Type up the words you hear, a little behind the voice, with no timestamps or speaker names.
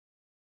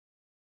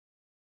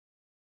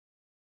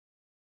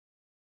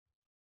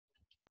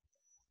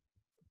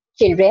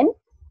Children,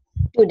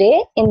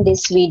 today in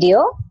this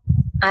video,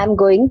 I'm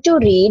going to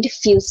read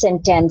few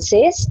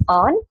sentences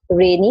on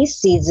rainy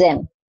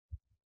season.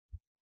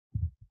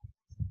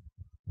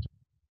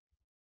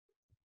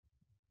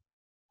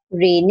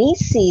 Rainy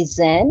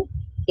season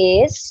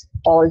is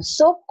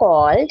also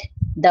called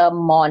the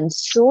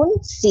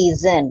monsoon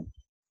season.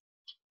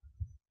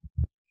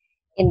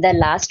 In the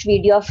last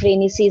video of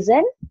rainy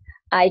season,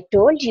 I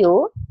told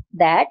you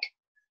that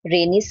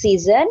rainy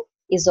season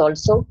is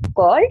also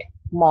called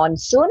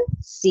monsoon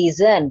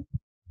season.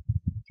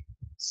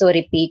 So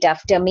repeat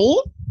after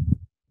me.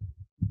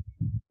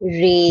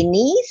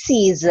 Rainy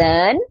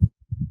season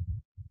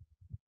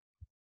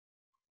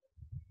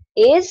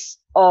is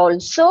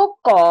also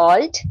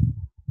called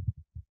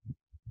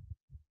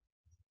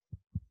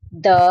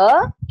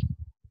the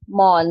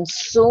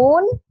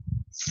monsoon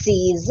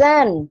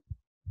season.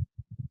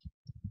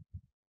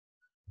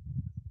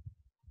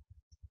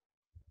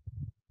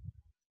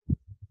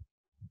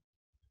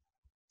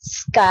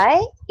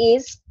 Sky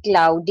is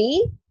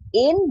cloudy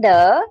in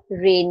the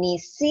rainy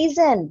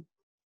season.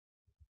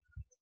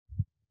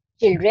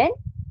 Children,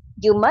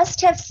 you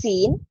must have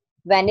seen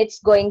when it's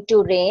going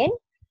to rain,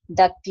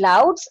 the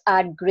clouds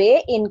are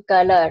grey in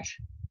color.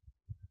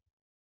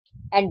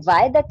 And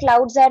why the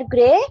clouds are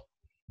grey?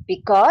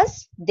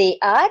 Because they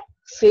are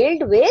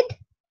filled with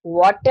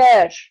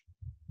water.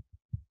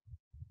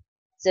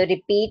 So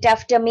repeat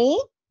after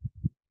me.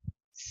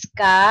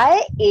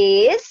 Sky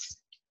is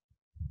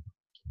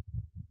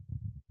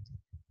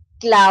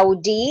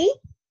cloudy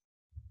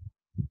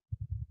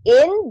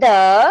in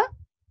the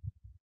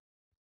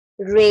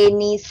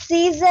rainy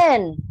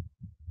season.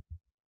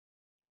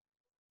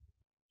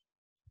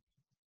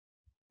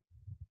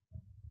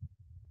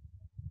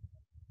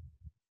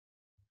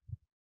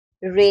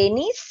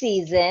 Rainy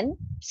season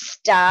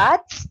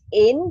starts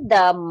in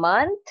the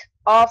month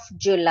of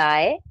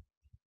July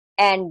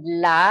and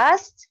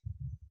lasts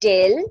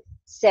till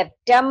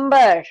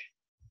September.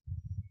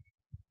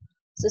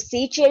 So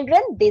see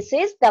children, this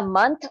is the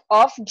month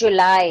of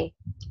July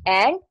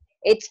and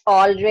it's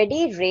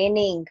already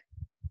raining.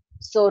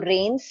 So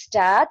rain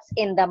starts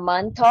in the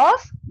month of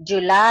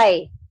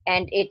July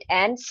and it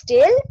ends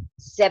till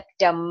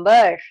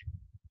September.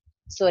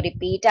 So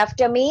repeat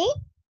after me.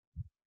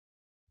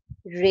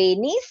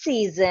 Rainy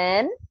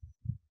season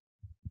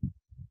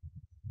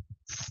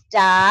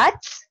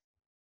starts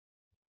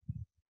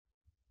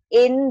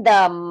in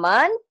the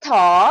month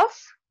of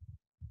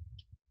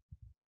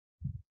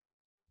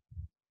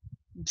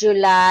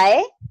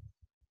July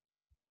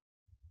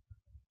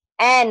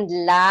and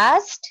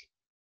lasts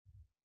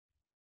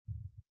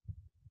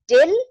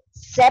till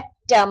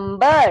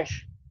September.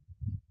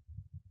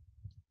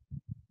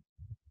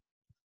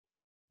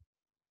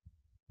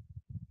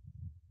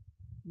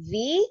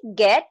 We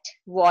get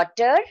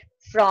water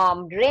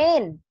from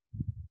rain.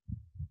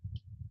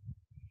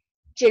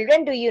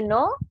 Children, do you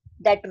know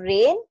that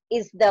rain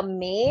is the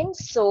main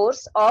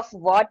source of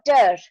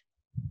water?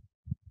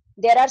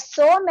 There are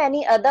so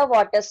many other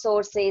water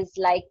sources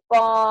like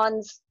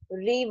ponds,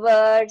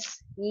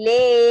 rivers,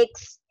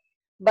 lakes,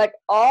 but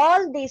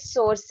all these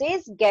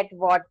sources get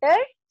water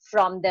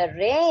from the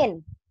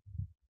rain.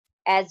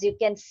 As you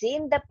can see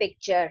in the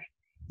picture,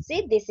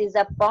 see this is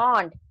a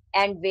pond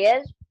and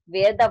where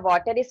the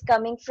water is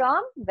coming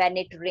from, when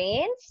it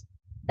rains,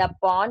 the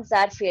ponds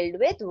are filled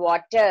with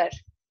water.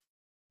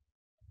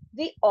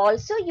 We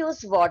also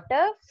use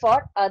water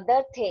for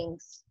other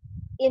things.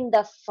 In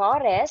the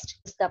forest,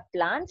 the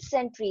plants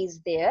and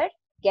trees there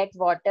get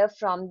water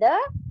from the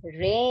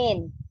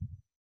rain.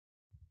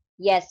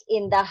 Yes,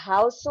 in the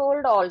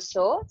household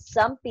also,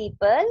 some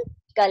people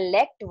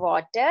collect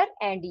water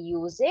and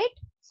use it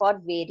for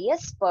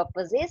various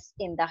purposes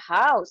in the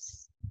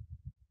house.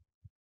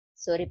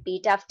 So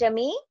repeat after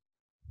me.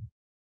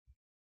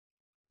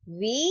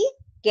 We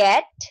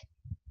get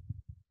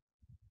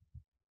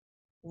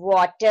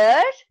water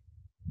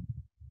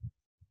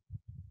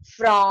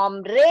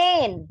from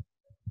rain.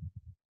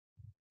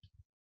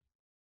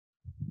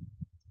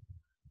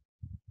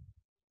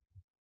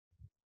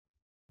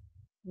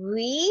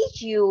 We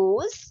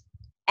use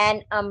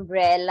an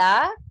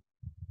umbrella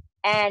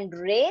and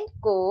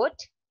raincoat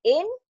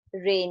in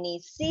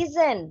rainy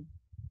season.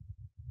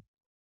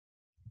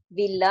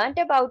 We learnt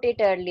about it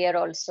earlier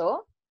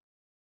also,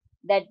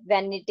 that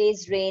when it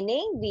is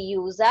raining, we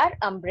use our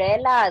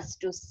umbrellas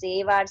to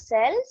save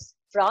ourselves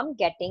from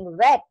getting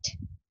wet.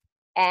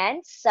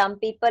 And some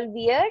people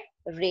wear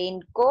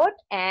raincoat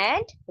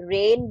and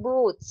rain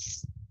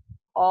boots.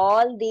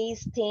 All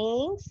these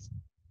things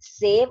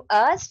save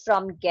us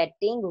from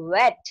getting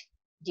wet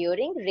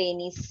during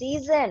rainy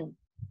season.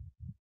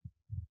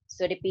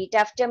 So repeat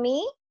after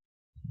me.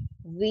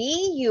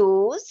 We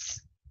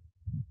use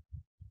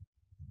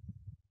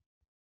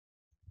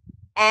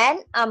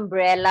an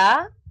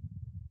umbrella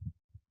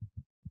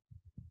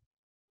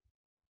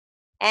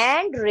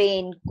and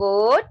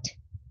raincoat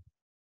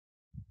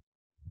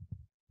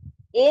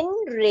in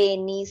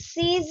rainy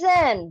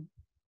season.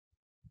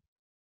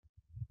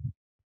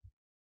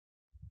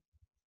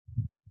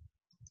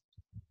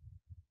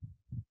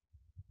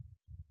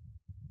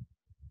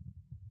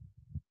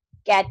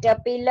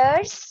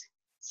 Caterpillars,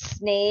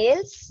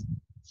 snails,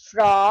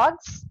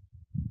 frogs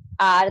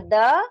are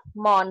the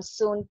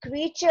monsoon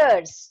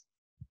creatures.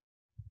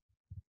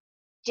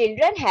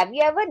 Children, have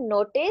you ever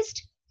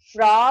noticed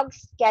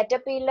frogs,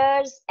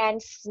 caterpillars,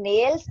 and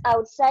snails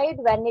outside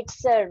when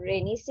it's a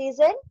rainy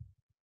season?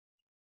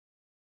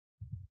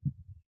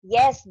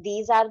 Yes,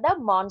 these are the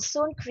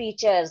monsoon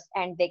creatures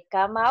and they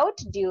come out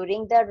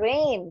during the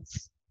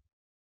rains.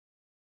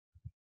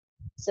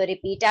 So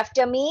repeat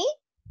after me.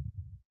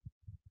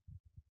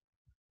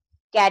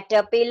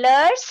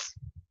 Caterpillars,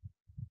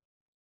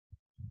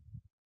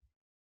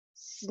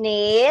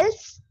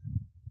 snails,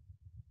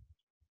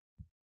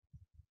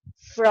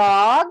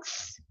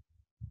 frogs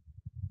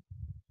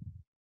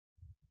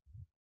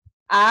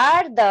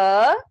are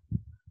the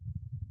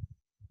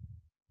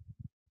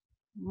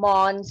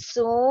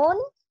monsoon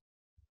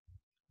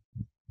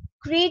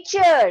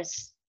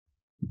creatures.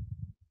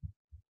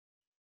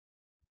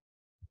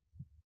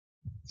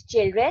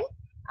 Children,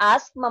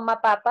 ask Mama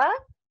Papa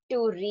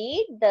to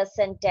read the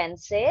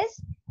sentences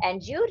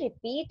and you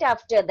repeat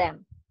after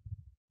them.